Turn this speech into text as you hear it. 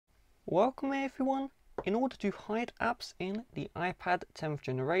Welcome everyone. In order to hide apps in the iPad 10th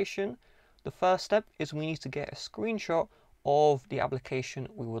generation, the first step is we need to get a screenshot of the application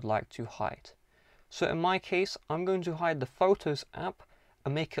we would like to hide. So in my case, I'm going to hide the Photos app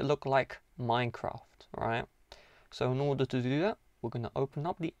and make it look like Minecraft, right? So in order to do that, we're going to open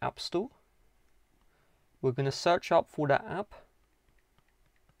up the App Store. We're going to search up for that app.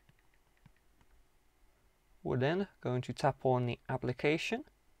 We're then going to tap on the application.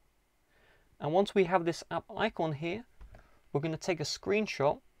 And once we have this app icon here, we're going to take a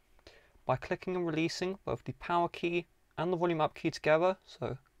screenshot by clicking and releasing both the power key and the volume up key together.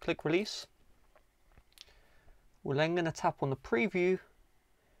 So click release. We're then going to tap on the preview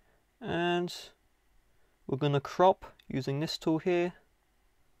and we're going to crop using this tool here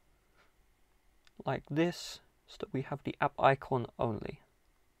like this so that we have the app icon only.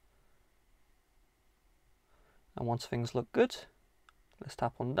 And once things look good, let's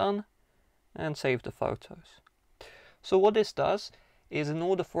tap on done and save the photos. So what this does is, in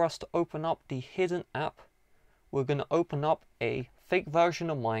order for us to open up the hidden app, we're going to open up a fake version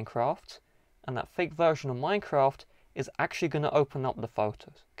of Minecraft, and that fake version of Minecraft is actually going to open up the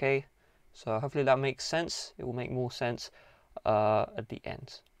photos. Okay, so hopefully that makes sense. It will make more sense at the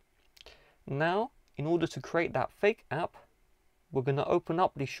end. Now, in order to create that fake app, we're going to open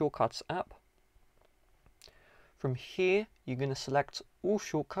up the Shortcuts app. From here, you're going to select all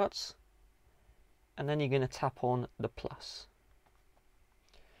shortcuts, and then you're going to tap on the plus.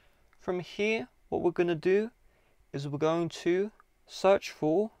 From here, what we're going to do is we're going to search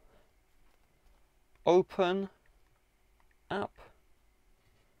for Open App.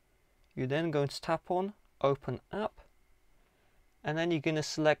 You're then going to tap on Open App, and then you're going to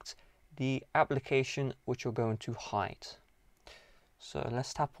select the application which you're going to hide. So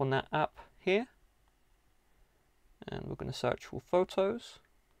let's tap on that app here. And we're going to search for Photos.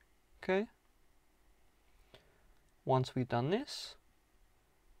 Okay. Once we've done this,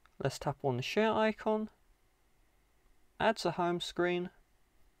 let's tap on the share icon, add to home screen.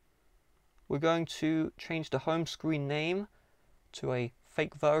 We're going to change the home screen name to a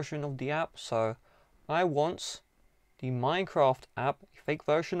fake version of the app. So I want the Minecraft app, a fake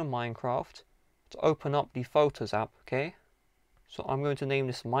version of Minecraft, to open up the Photos app. Okay. So I'm going to name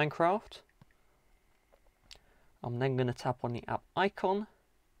this Minecraft. I'm then going to tap on the app icon,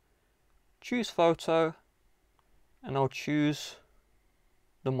 choose photo, and I'll choose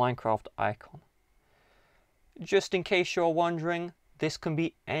the Minecraft icon. Just in case you're wondering, this can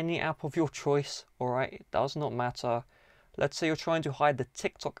be any app of your choice, alright? It does not matter. Let's say you're trying to hide the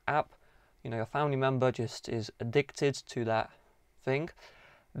TikTok app, your family member just is addicted to that thing,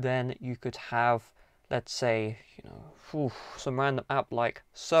 then you could have, let's say, some random app like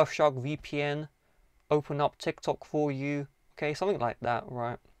Surfshark VPN open up TikTok for you, okay, something like that,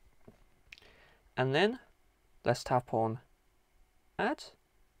 right? And then let's tap on add,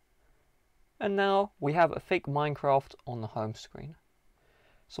 and now we have a fake Minecraft on the home screen.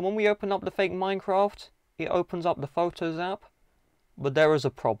 So when we open up the fake Minecraft, it opens up the Photos app, but there is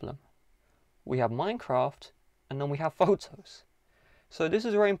a problem. We have Minecraft and then we have Photos. So this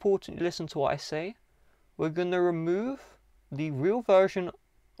is very important to listen to what I say. We're going to remove the real version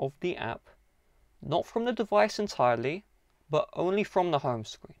of the app, not from the device entirely, but only from the home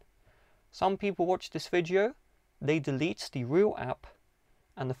screen. Some people watch this video, they delete the real app,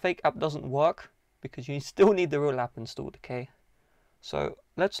 and the fake app doesn't work because you still need the real app installed, okay? So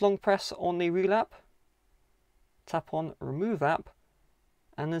let's long press on the real app, tap on remove app,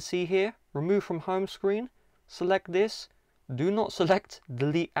 and then see here, remove from home screen, select this, do not select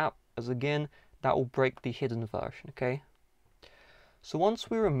delete app, as again, that will break the hidden version, okay? So once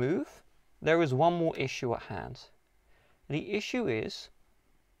we remove, there is one more issue at hand. The issue is,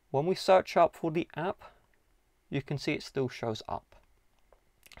 when we search up for the app, you can see it still shows up.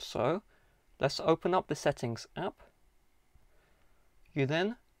 So let's open up the Settings app. You're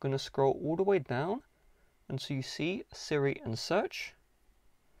then going to scroll all the way down until you see Siri and Search.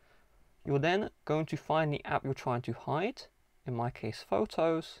 You're then going to find the app you're trying to hide, in my case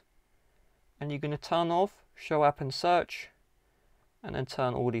Photos, and you're going to turn off Show App and Search, and then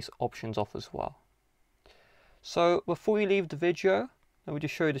turn all these options off as well. So before you leave the video, let me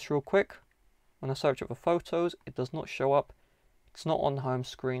just show you this real quick. When I search up for Photos, it does not show up. It's not on the home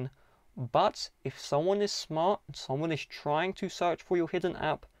screen. But if someone is smart and someone is trying to search for your hidden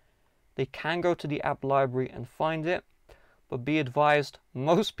app, they can go to the app library and find it. But be advised,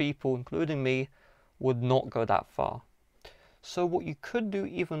 most people, including me, would not go that far. So what you could do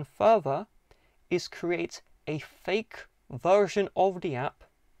even further is create a fake version of the app,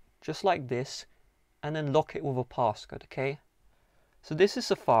 just like this, and then lock it with a passcode, okay? So this is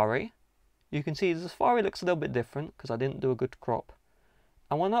Safari. you can see the Safari looks a little bit different because I didn't do a good crop.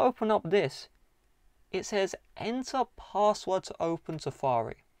 And when I open up this, it says enter password to open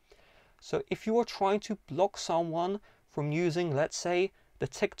Safari. So if you are trying to block someone from using, let's say, the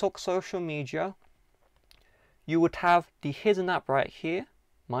TikTok social media, you would have the hidden app right here,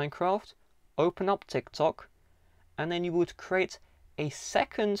 Minecraft, open up TikTok, and then you would create a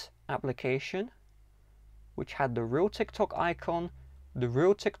second application which had the real TikTok icon, the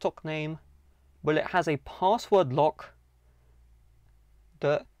real TikTok name, but it has a password lock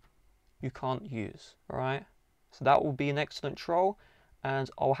that you can't use, alright? So that will be an excellent troll, and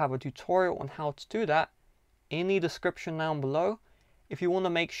I'll have a tutorial on how to do that in the description down below. If you want to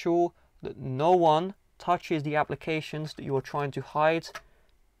make sure that no one touches the applications that you are trying to hide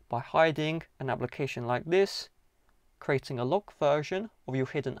by hiding an application like this, creating a locked version of your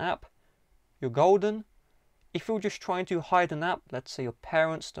hidden app, you're golden. If you're just trying to hide an app, let's say your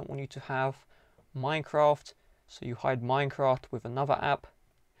parents don't want you to have Minecraft, so you hide Minecraft with another app,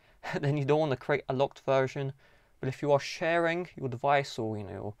 then you don't want to create a locked version. But if you are sharing your device, or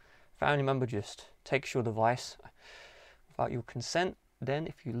your family member just takes your device without your consent, then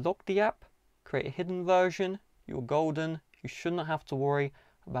if you lock the app, create a hidden version, you're golden. You should not have to worry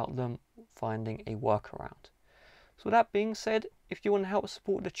about them finding a workaround. So with that being said, if you want to help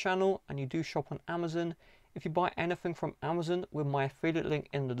support the channel and you do shop on Amazon, if you buy anything from Amazon with my affiliate link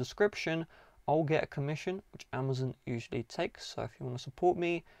in the description, I'll get a commission, which Amazon usually takes. So if you want to support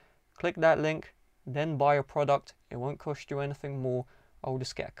me, click that link, then buy a product. It won't cost you anything more. I'll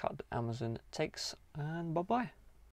just get a cut that Amazon takes, and bye bye.